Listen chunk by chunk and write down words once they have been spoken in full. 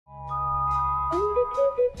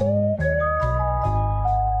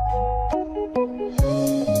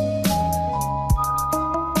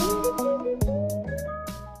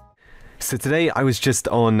So today I was just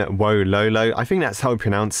on Wololo, I think that's how I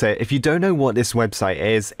pronounce it. If you don't know what this website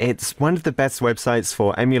is, it's one of the best websites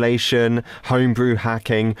for emulation, homebrew,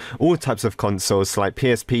 hacking, all types of consoles like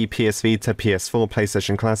PSP, PS Vita, PS4,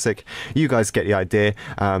 PlayStation Classic. You guys get the idea,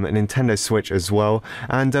 a Nintendo Switch as well.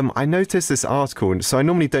 And I noticed this article, so I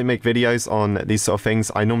normally don't make videos on these sort of things,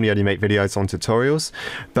 I normally only make videos on tutorials,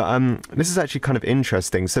 but this is actually kind of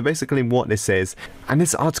interesting. So basically what this is, and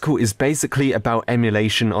this article is basically about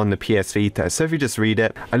emulation on the PS Vita. So if you just read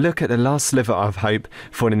it, a look at the last sliver of hope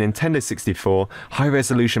for the Nintendo 64,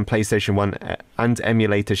 high-resolution PlayStation 1 and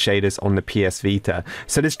emulator shaders on the PS Vita.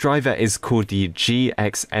 So this driver is called the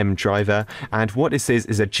GXM driver, and what this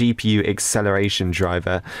is a GPU Acceleration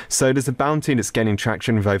Driver. So there's a bounty that's getting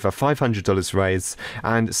traction with over $500 raised,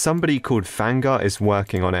 and somebody called Vanguard is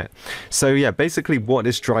working on it. So yeah, basically what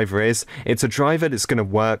this driver is, it's a driver that's going to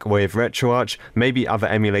work with RetroArch, maybe other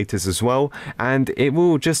emulators as well, and it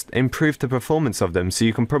will just improve the performance of them. So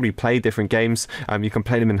you can probably play different games, you can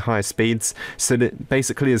play them in higher speeds, so that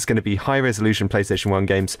basically there's going to be high resolution PlayStation 1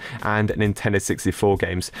 games and Nintendo 64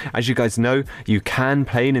 games. As you guys know, you can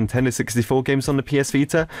play Nintendo 64 games on the PS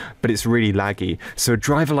Vita, but it's really laggy. So a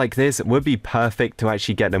driver like this would be perfect to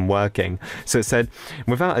actually get them working. So it said,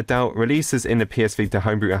 without a doubt, releases in the PS Vita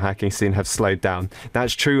homebrew hacking scene have slowed down.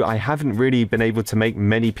 That's true, I haven't really been able to make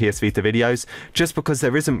many PS Vita videos, just because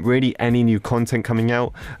there isn't really any new content coming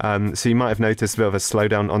out. So you might have noticed a bit of a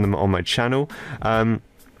slowdown on them on my channel.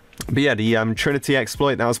 But yeah, the Trinity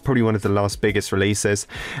exploit, that was probably one of the last biggest releases,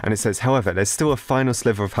 and it says, however, there's still a final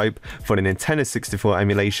sliver of hope for the Nintendo 64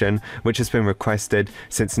 emulation, which has been requested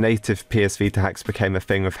since native PS Vita hacks became a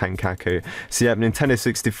thing with Hankaku. So yeah, Nintendo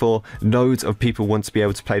 64, loads of people want to be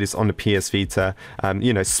able to play this on the PS Vita,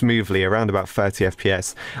 you know, smoothly, around about 30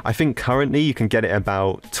 FPS. I think currently you can get it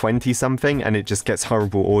about 20 something, and it just gets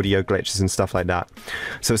horrible audio glitches and stuff like that.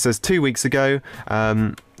 So it says 2 weeks ago,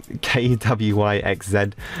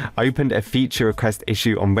 KWYXZ opened a feature request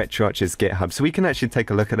issue on RetroArch's GitHub. So we can actually take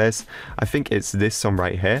a look at this. I think it's this one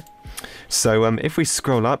right here. So if we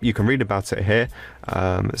scroll up, you can read about it here,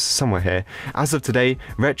 somewhere here. As of today,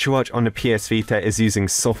 RetroArch on the PS Vita is using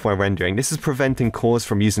software rendering. This is preventing cores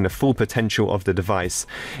from using the full potential of the device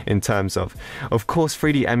in terms of course,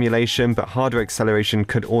 3D emulation, but hardware acceleration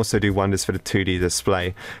could also do wonders for the 2D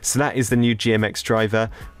display. So that is the new GMX driver.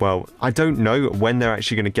 Well, I don't know when they're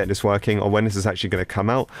actually going to get this working or when this is actually going to come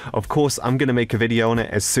out. Of course, I'm going to make a video on it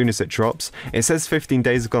as soon as it drops. It says 15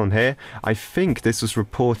 days ago on here. I think this was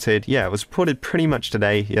reported, yeah, it was reported pretty much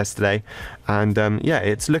yesterday, and yeah,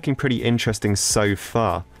 it's looking pretty interesting so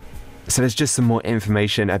far. So there's just some more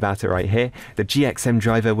information about it right here. The GXM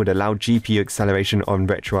driver would allow GPU acceleration on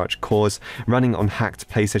RetroArch cores running on hacked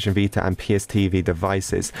PlayStation Vita and PSTV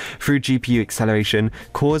devices. Through GPU acceleration,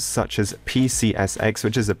 cores such as PCSX,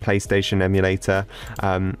 which is a PlayStation emulator,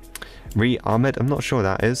 Re-Armored, I'm not sure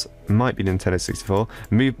that is, might be Nintendo 64,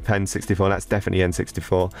 MovePen 64, that's definitely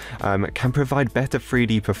N64, can provide better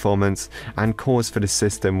 3D performance, and cores for the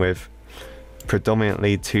system with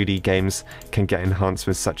predominantly 2D games can get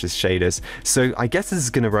enhancements such as shaders. So I guess this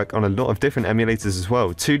is going to work on a lot of different emulators as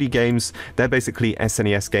well. 2D games, they're basically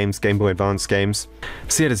SNES games, Game Boy Advance games.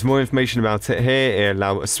 So yeah, there's more information about it here. It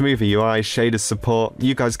allows a smoother UI, shaders support.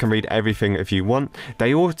 You guys can read everything if you want.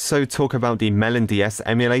 They also talk about the Melon DS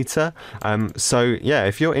emulator. So yeah,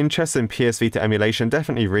 if you're interested in PS Vita emulation,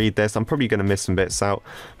 definitely read this. I'm probably going to miss some bits out,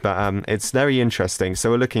 but it's very interesting.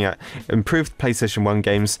 So we're looking at improved PlayStation 1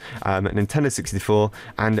 games, Nintendo 64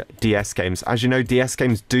 and DS games. As you know, DS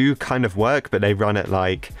games do kind of work, but they run at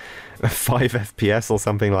like 5 FPS or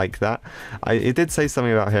something like that. It did say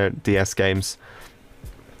something about here DS games.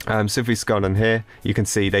 So if we scroll on here, you can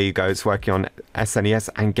see, there you go, it's working on SNES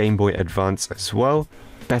and Game Boy Advance as well.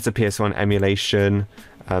 Better PS1 emulation.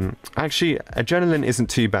 Actually, Adrenaline isn't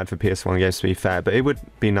too bad for PS1 games, to be fair, but it would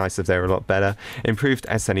be nice if they were a lot better. Improved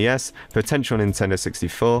SNES, potential Nintendo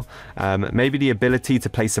 64, maybe the ability to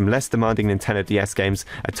play some less demanding Nintendo DS games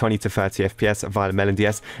at 20 to 30 FPS via the Melon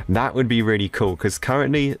DS. That would be really cool, because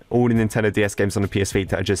currently all the Nintendo DS games on the PS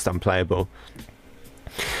Vita are just unplayable.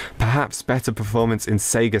 Perhaps better performance in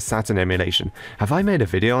Sega Saturn emulation. Have I made a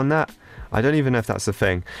video on that? I don't even know if that's a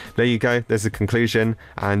thing. There you go, there's a conclusion,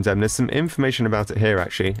 and there's some information about it here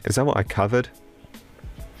actually. Is that what I covered?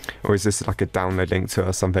 Or is this like a download link to it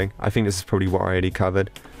or something? I think this is probably what I already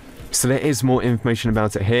covered. So there is more information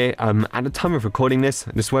about it here. At the time of recording this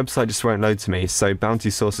website just won't load to me, so Bounty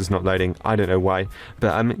Source is not loading. I don't know why.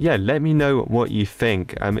 But yeah, let me know what you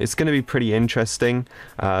think. It's going to be pretty interesting.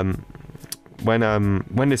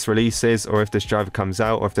 when this releases, or if this driver comes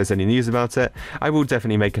out, or if there's any news about it, I will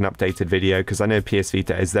definitely make an updated video, because I know PS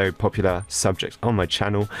Vita is a very popular subject on my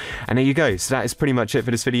channel. And there you go. So that is pretty much it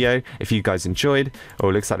for this video. If you guys enjoyed, oh,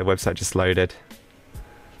 it looks like the website just loaded.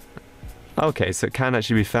 Okay, so it can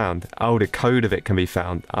actually be found. Oh, the code of it can be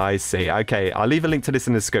found. I see. Okay, I'll leave a link to this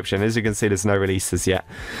in the description. As you can see, there's no releases yet.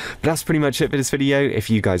 But that's pretty much it for this video. If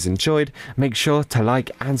you guys enjoyed, make sure to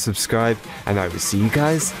like and subscribe, and I will see you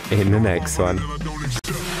guys in the next one.